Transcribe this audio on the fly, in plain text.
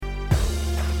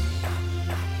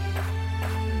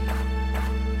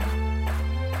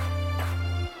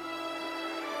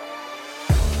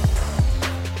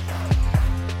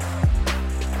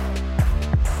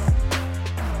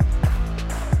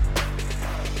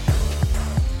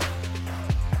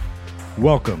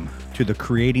Welcome to the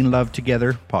Creating Love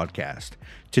Together podcast.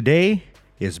 Today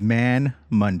is Man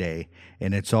Monday,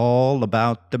 and it's all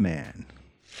about the man.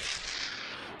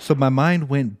 So my mind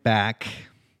went back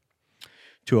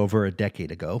to over a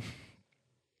decade ago,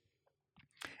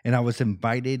 and I was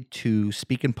invited to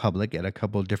speak in public at a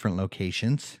couple of different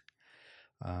locations.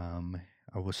 I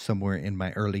was somewhere in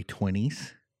my early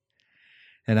 20s,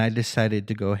 and I decided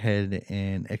to go ahead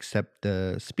and accept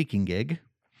the speaking gig,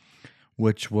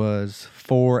 which was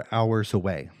 4 hours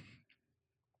away.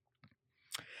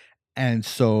 And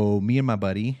so me and my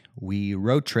buddy, we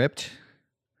road tripped,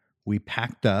 we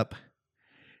packed up,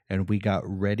 and we got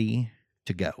ready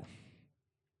to go.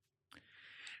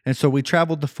 And so we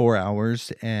traveled the 4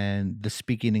 hours, and the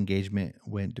speaking engagement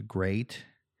went great.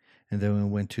 And then we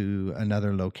went to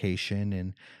another location,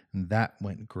 and that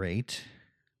went great.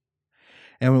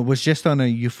 And it was just on a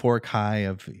euphoric high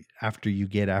of after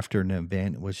an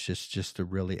event, it was just a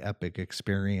really epic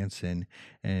experience and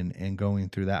going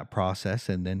through that process.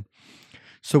 And then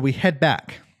so we head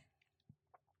back,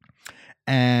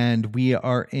 and we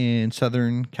are in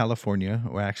Southern California,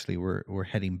 or actually we're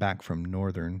heading back from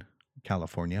Northern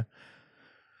California.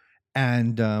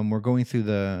 And we're going through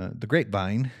the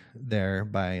Grapevine there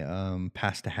by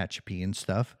past Tehachapi and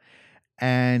stuff.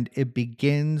 And it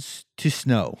begins to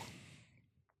snow.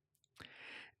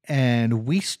 And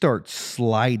we start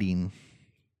sliding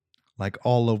like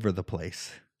all over the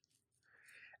place.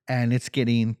 And it's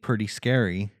getting pretty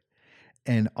scary.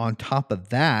 And on top of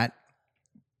that,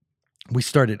 we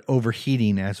started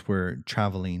overheating as we're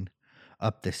traveling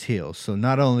up this hill. So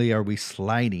not only are we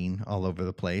sliding all over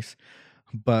the place,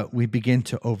 but we begin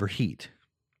to overheat.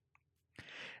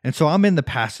 And so I'm in the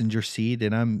passenger seat,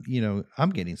 and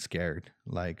I'm getting scared.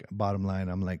 Like, bottom line,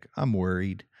 I'm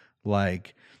worried.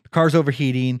 Like, the car's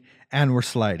overheating and we're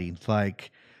sliding.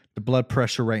 Like, the blood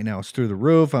pressure right now is through the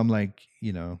roof. I'm like,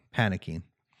 panicking.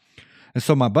 And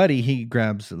so my buddy, he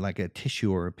grabs like a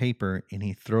tissue or a paper and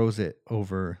he throws it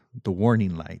over the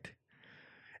warning light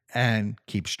and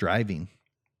keeps driving.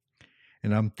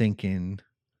 And I'm thinking,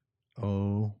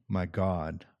 oh my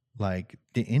God, like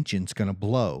the engine's going to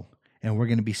blow and we're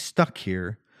going to be stuck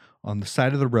here on the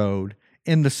side of the road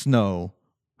in the snow,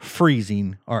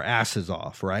 freezing our asses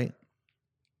off, right?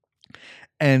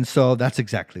 And so that's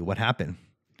exactly what happened.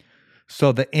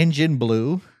 So the engine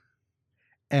blew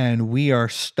and we are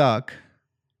stuck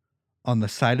on the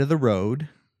side of the road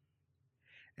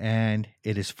and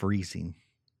it is freezing.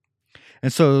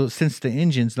 And so since the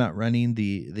engine's not running,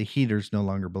 the heater's no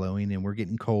longer blowing and we're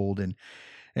getting cold and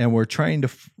we're trying to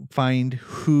find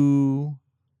who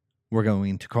we're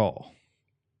going to call.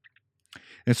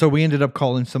 And so we ended up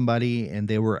calling somebody and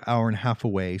they were an hour and a half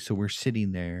away. So we're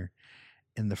sitting there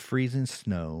in the freezing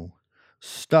snow,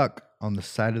 stuck on the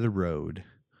side of the road,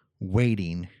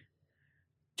 waiting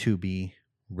to be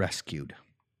rescued.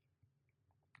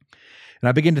 And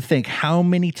I begin to think, how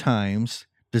many times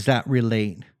does that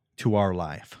relate to our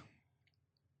life?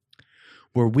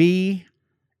 Where we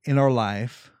in our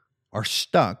life are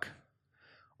stuck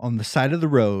on the side of the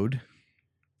road,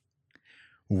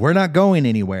 we're not going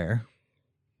anywhere,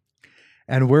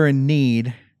 and we're in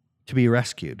need to be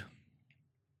rescued.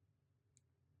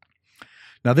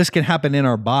 Now, this can happen in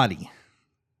our body,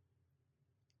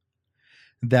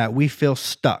 that we feel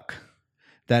stuck.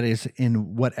 That is,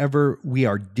 in whatever we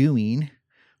are doing,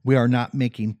 we are not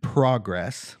making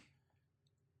progress,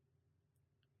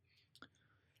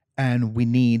 and we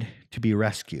need to be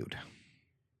rescued.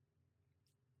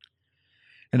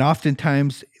 And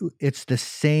oftentimes, it's the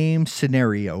same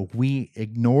scenario. We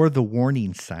ignore the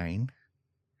warning sign.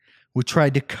 We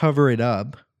try to cover it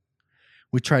up.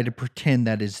 We try to pretend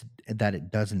that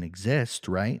it doesn't exist,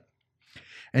 right?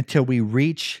 Until we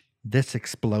reach this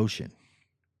explosion.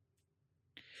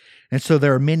 And so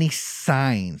there are many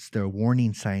signs, there are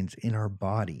warning signs in our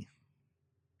body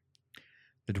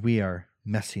that we are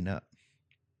messing up.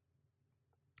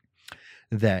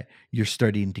 That you're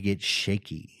starting to get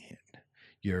shaky.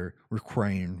 You're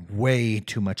requiring way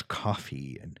too much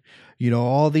coffee. And,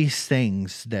 all these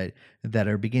things that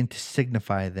are begin to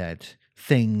signify that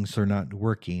things are not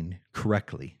working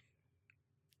correctly.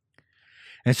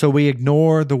 And so we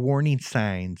ignore the warning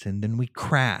signs, and then we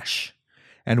crash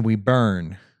and we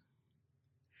burn.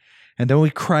 And then we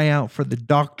cry out for the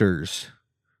doctors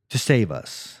to save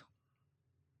us.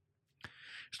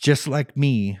 It's just like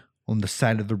me on the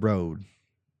side of the road,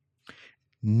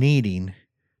 needing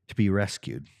to be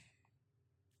rescued.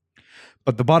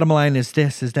 But the bottom line is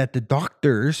this, is that the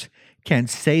doctors can't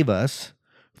save us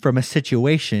from a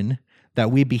situation that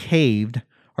we behaved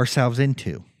ourselves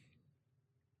into.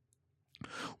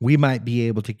 We might be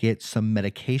able to get some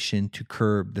medication to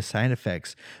curb the side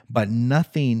effects, but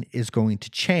nothing is going to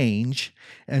change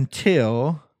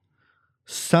until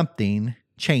something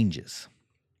changes.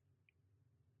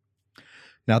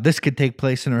 Now, this could take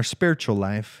place in our spiritual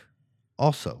life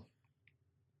also.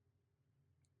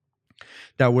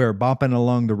 That we're bopping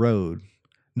along the road,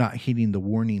 not heeding the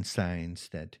warning signs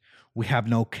that we have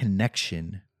no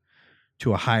connection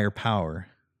to a higher power,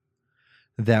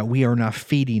 that we are not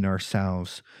feeding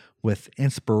ourselves with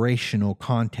inspirational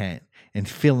content and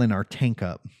filling our tank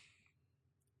up,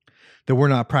 that we're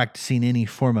not practicing any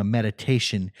form of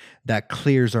meditation that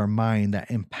clears our mind,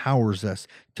 that empowers us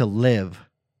to live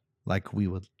like we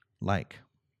would like.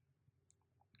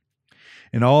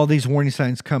 And all these warning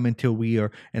signs come until we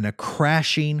are in a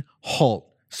crashing halt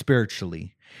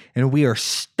spiritually, and we are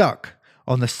stuck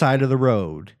on the side of the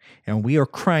road, and we are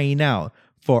crying out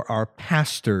for our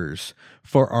pastors,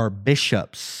 for our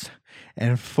bishops,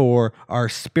 and for our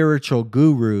spiritual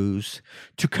gurus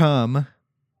to come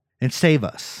and save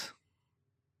us.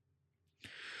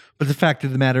 But the fact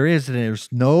of the matter is that there's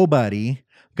nobody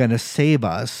going to save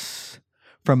us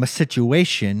from a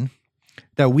situation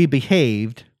that we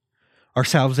behaved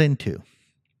ourselves into.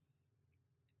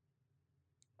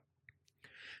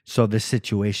 So this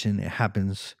situation, it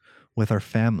happens with our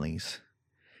families.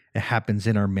 It happens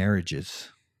in our marriages.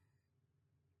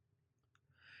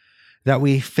 That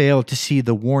we fail to see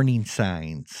the warning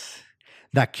signs,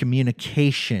 that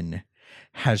communication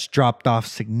has dropped off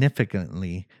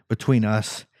significantly between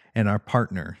us and our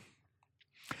partner,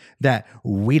 that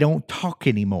we don't talk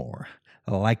anymore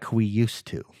like we used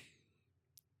to.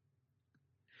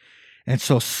 And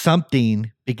so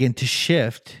something began to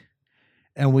shift,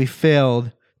 and we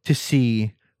failed to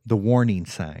see the warning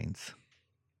signs.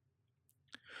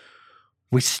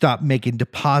 We stopped making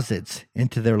deposits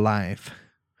into their life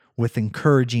with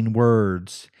encouraging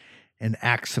words and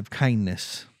acts of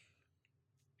kindness.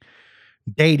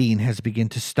 Dating has begun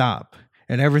to stop,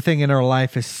 and everything in our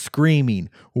life is screaming,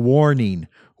 warning,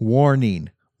 warning,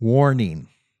 warning.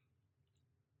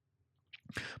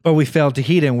 But we failed to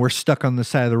heed it, and we're stuck on the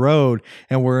side of the road,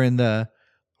 and we're in the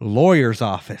lawyer's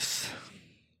office.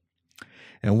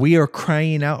 And we are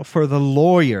crying out for the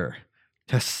lawyer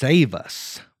to save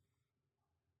us.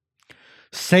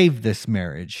 Save this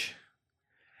marriage.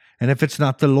 And if it's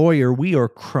not the lawyer, we are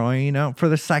crying out for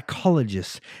the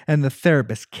psychologist and the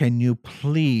therapist. Can you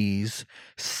please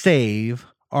save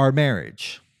our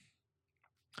marriage?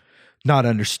 Not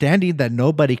understanding that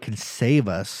nobody can save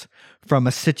us from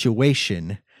a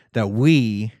situation that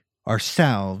we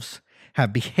ourselves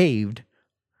have behaved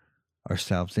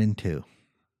ourselves into.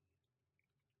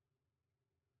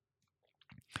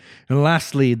 And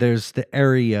lastly, there's the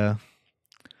area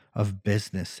of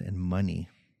business and money.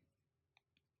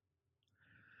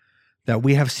 That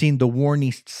we have seen the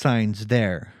warning signs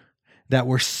there, that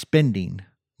we're spending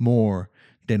more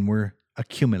than we're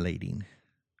accumulating,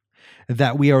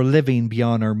 that we are living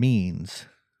beyond our means,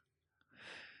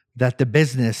 that the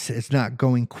business is not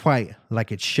going quite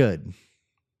like it should,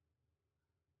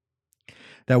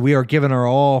 that we are giving our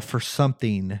all for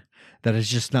something that is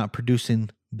just not producing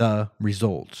the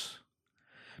results.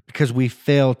 Because we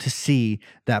fail to see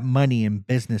that money in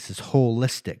business is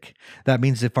holistic. That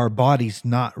means if our body's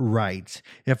not right,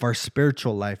 if our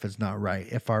spiritual life is not right,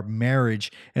 if our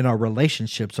marriage and our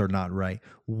relationships are not right,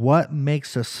 what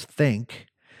makes us think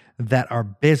that our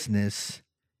business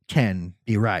can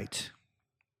be right?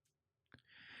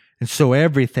 And so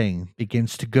everything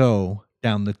begins to go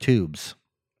down the tubes.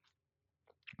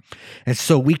 And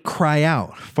so we cry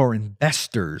out for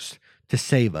investors to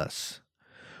save us.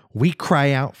 We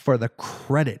cry out for the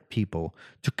credit people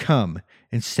to come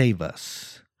and save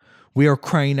us. We are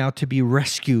crying out to be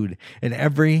rescued in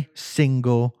every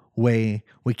single way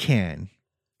we can.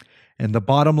 And the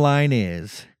bottom line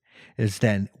is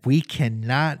that we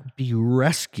cannot be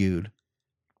rescued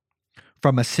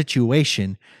from a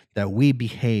situation that we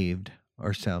behaved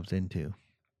ourselves into.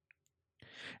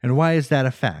 And why is that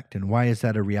a fact? And why is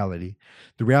that a reality?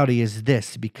 The reality is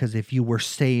this: because if you were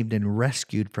saved and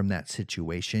rescued from that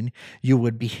situation, you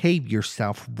would behave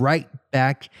yourself right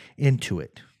back into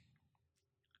it.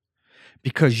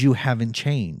 Because you haven't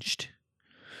changed.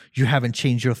 You haven't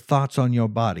changed your thoughts on your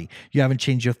body. You haven't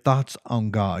changed your thoughts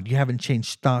on God. You haven't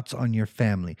changed thoughts on your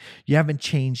family. You haven't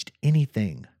changed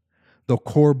anything. The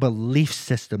core belief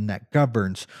system that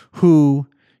governs who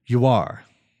you are.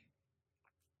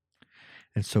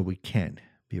 And so we can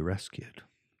be rescued.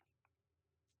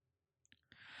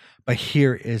 But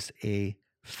here is a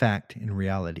fact in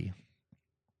reality.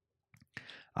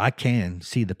 I can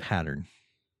see the pattern.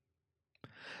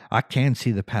 I can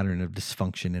see the pattern of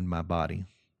dysfunction in my body.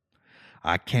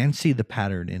 I can see the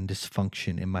pattern in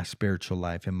dysfunction in my spiritual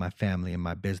life, in my family, in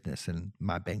my business, and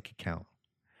my bank account.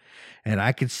 And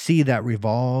I can see that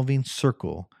revolving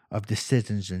circle of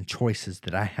decisions and choices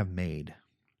that I have made.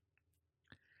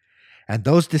 And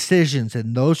those decisions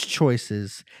and those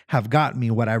choices have got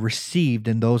me what I received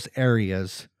in those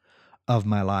areas of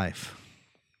my life.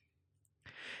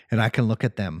 And I can look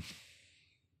at them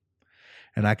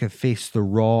and I can face the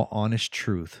raw, honest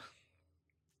truth.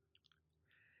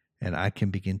 And I can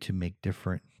begin to make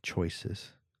different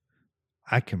choices.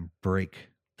 I can break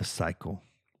the cycle.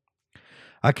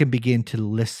 I can begin to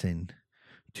listen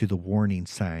to the warning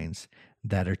signs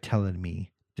that are telling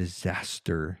me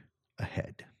disaster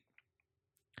ahead.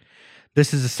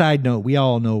 This is a side note. We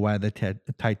all know why the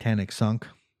Titanic sunk.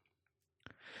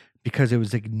 Because it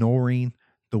was ignoring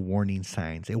the warning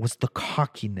signs. It was the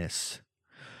cockiness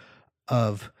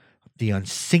of the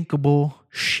unsinkable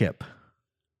ship.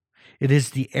 It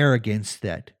is the arrogance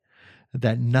that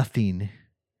nothing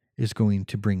is going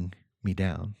to bring me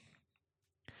down.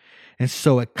 And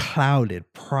so pride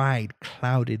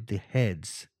clouded the head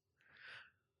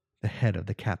of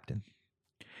the captain,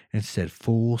 and said,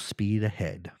 full speed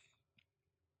ahead.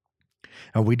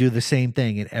 And we do the same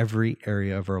thing in every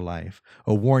area of our life.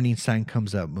 A warning sign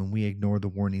comes up when we ignore the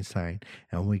warning sign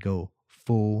and we go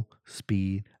full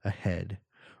speed ahead,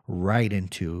 right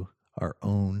into our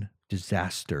own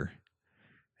disaster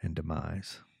and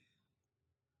demise.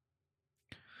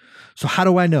 So how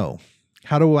do I know?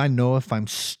 How do I know if I'm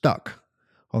stuck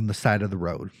on the side of the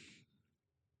road?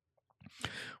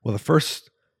 Well, the first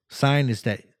sign is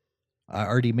that I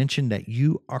already mentioned that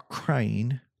you are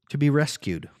crying to be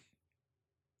rescued.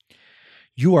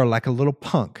 You are like a little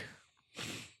punk.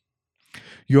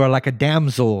 You are like a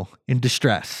damsel in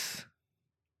distress,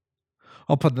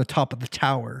 up on the top of the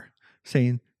tower,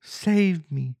 saying,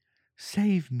 save me,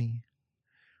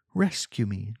 rescue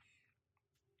me.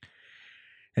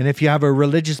 And if you have a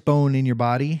religious bone in your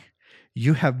body,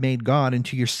 you have made God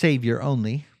into your Savior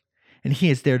only, and He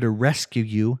is there to rescue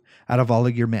you out of all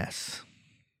of your mess.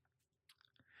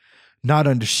 Not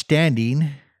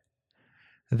understanding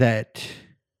that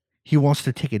He wants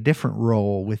to take a different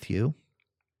role with you,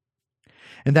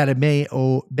 and that it may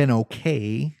have been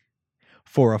okay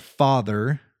for a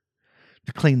father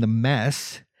to clean the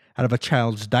mess out of a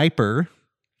child's diaper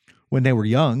when they were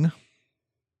young.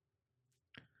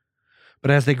 But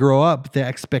as they grow up, the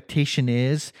expectation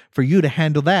is for you to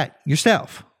handle that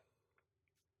yourself.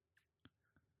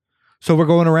 So we're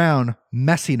going around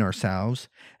messing ourselves,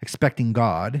 expecting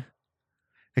God,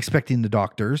 expecting the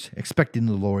doctors, expecting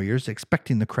the lawyers,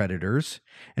 expecting the creditors,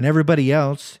 and everybody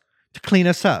else to clean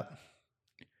us up.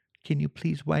 Can you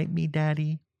please wipe me,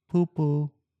 Daddy?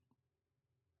 Poo-poo.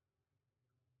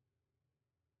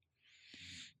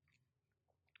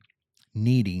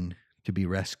 Needing to be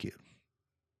rescued.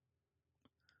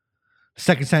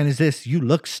 Second sign is this: you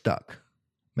look stuck.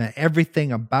 Man,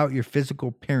 everything about your physical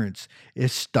appearance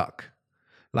is stuck.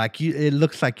 Like it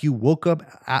looks like you woke up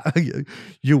out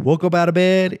of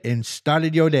bed and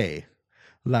started your day.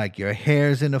 Like your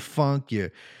hair's in a funk,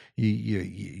 your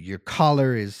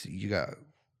collar is, you got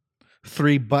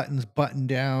 3 buttons buttoned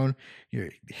down, your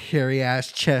hairy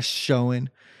ass chest showing,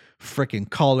 freaking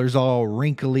collar's all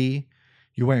wrinkly.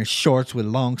 You're wearing shorts with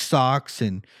long socks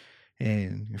and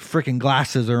your freaking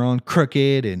glasses are on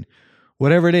crooked and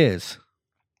whatever it is.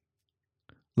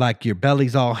 Like your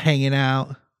belly's all hanging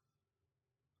out.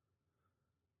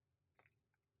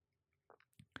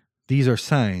 These are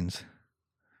signs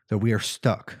that we are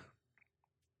stuck.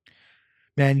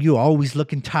 Man, you always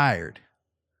looking tired.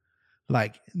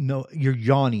 Like, no, you're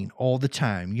yawning all the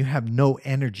time. You have no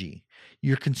energy.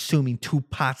 You're consuming 2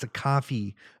 pots of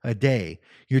coffee a day.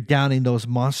 You're downing those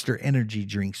Monster energy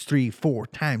drinks 3-4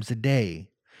 times a day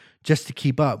just to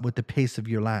keep up with the pace of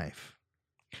your life.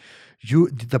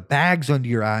 The bags under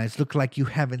your eyes look like you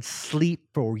haven't slept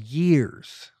for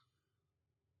years.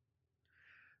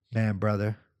 Man,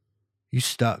 brother, you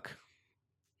stuck.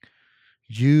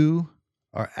 You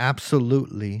are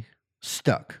absolutely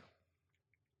stuck.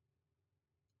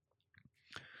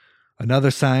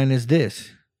 Another sign is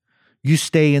this: you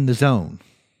stay in the zone.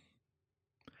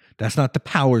 That's not the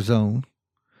power zone.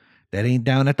 That ain't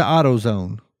down at the auto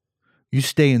zone. You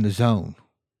stay in the zone.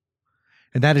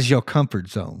 And that is your comfort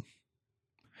zone.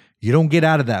 You don't get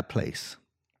out of that place.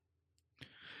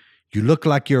 You look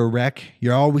like you're a wreck.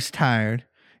 You're always tired.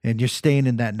 And you're staying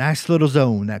in that nice little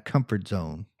zone, that comfort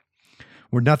zone,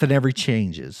 where nothing ever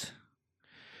changes.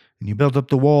 And you build up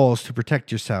the walls to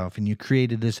protect yourself, and you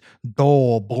created this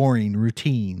dull, boring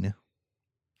routine.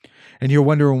 And you're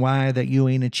wondering why that you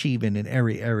ain't achieving in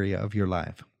every area of your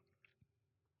life.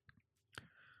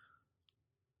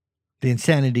 The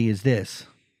insanity is this.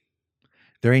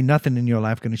 There ain't nothing in your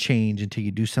life going to change until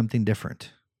you do something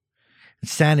different.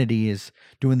 Insanity is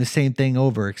doing the same thing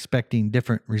over, expecting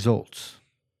different results.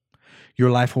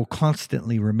 Your life will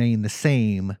constantly remain the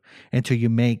same until you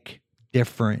make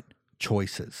different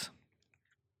choices.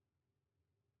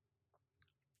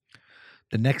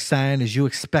 The next sign is you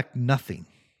expect nothing.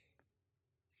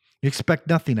 You expect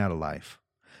nothing out of life.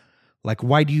 Like,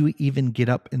 why do you even get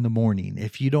up in the morning?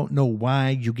 If you don't know why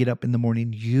you get up in the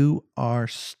morning, you are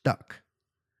stuck.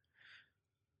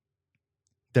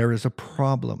 There is a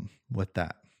problem with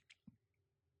that.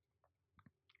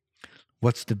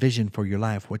 What's the vision for your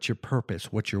life? What's your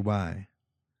purpose? What's your why?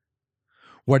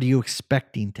 What are you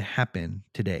expecting to happen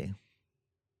today?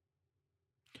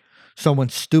 Someone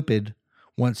stupid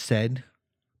once said,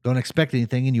 don't expect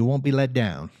anything and you won't be let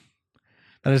down.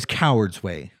 That is coward's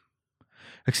way.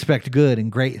 Expect good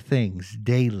and great things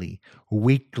daily,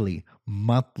 weekly,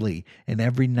 monthly, and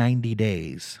every 90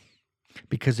 days.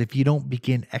 Because if you don't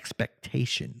begin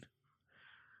expectation,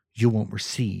 you won't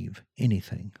receive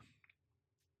anything.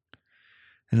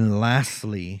 And then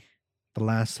lastly, the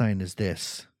last sign is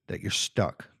this, that you're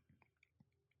stuck,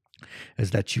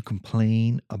 is that you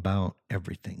complain about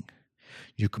everything.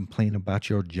 You complain about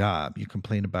your job. You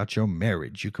complain about your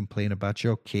marriage. You complain about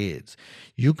your kids.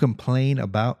 You complain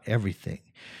about everything.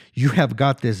 You have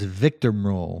got this victim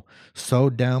role so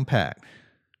down packed,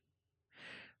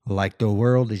 like the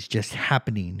world is just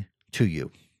happening to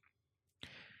you.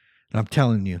 And I'm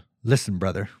telling you, listen,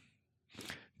 brother,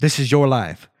 this is your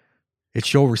life.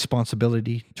 It's your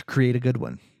responsibility to create a good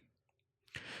one.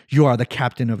 You are the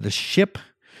captain of the ship.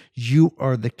 You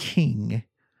are the king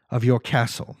of your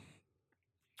castle.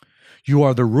 You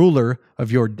are the ruler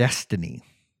of your destiny.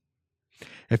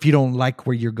 If you don't like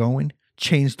where you're going,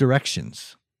 change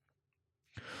directions.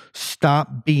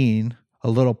 Stop being a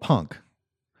little punk.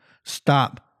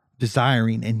 Stop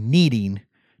desiring and needing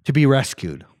to be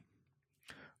rescued.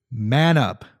 Man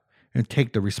up and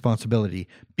take the responsibility.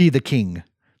 Be the king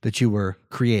that you were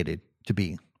created to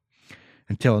be.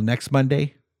 Until next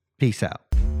Monday, peace out.